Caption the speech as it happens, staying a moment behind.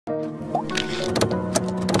Hi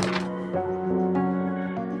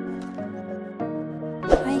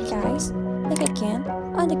guys, back again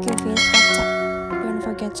on the Curvy Specta. Don't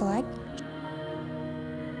forget to like.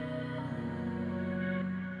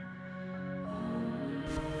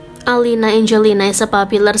 Alina Angelina is a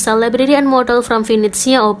popular celebrity and model from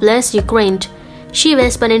Vinnytsia Oblast, Ukraine. She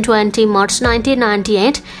was born in 20 March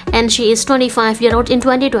 1998 and she is 25-year-old in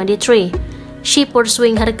 2023. She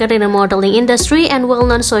pursuing her career in modeling industry and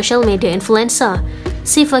well-known social media influencer.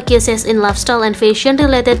 She focuses in lifestyle and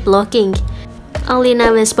fashion-related blogging.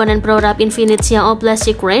 Alina was born and brought up in Vinnytsia Oblast,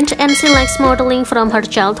 Ukraine, and she likes modeling from her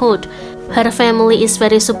childhood. Her family is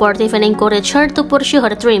very supportive and encourage her to pursue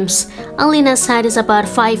her dreams. Alina's height is about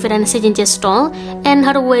 5 feet and 6 inches tall, and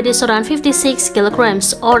her weight is around 56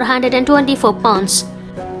 kilograms or 124 pounds.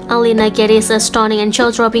 Alina carries a stunning and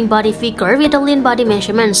jaw-dropping body figure with a lean body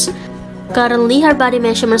measurements. Currently, her body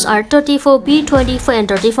measurements are 34B, 24, and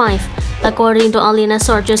 35. According to Alina's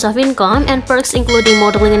sources of income and perks including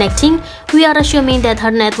modeling and acting, we are assuming that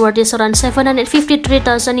her net worth is around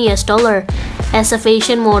 $753,000. As a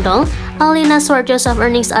fashion model, Alina's sources of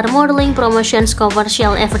earnings are modeling, promotions,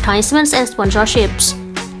 commercial advertisements, and sponsorships.